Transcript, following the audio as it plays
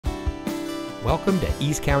Welcome to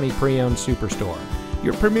East County Pre-Owned Superstore,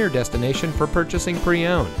 your premier destination for purchasing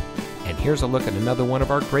pre-owned. And here's a look at another one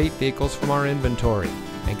of our great vehicles from our inventory,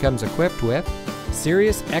 and comes equipped with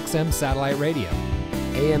Sirius XM satellite radio,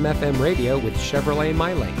 AM/FM radio with Chevrolet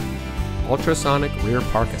MyLink, ultrasonic rear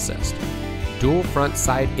park assist, dual front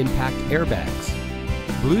side impact airbags,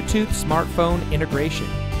 Bluetooth smartphone integration,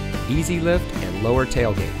 easy lift and lower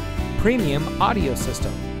tailgate, premium audio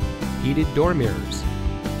system, heated door mirrors,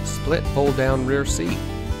 split fold-down rear seat,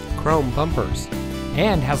 chrome bumpers,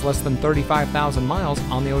 and has less than 35,000 miles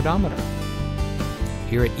on the odometer.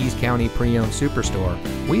 Here at East County Pre-Owned Superstore,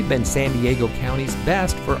 we've been San Diego County's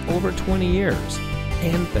best for over 20 years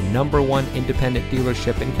and the #1 independent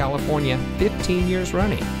dealership in California 15 years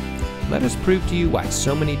running. Let us prove to you why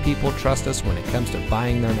so many people trust us when it comes to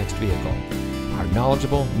buying their next vehicle. Our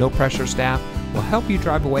knowledgeable, no-pressure staff will help you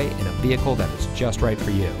drive away in a vehicle that is just right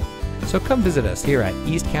for you. So come visit us here at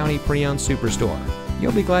East County Pre-Owned Superstore.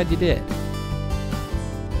 You'll be glad you did.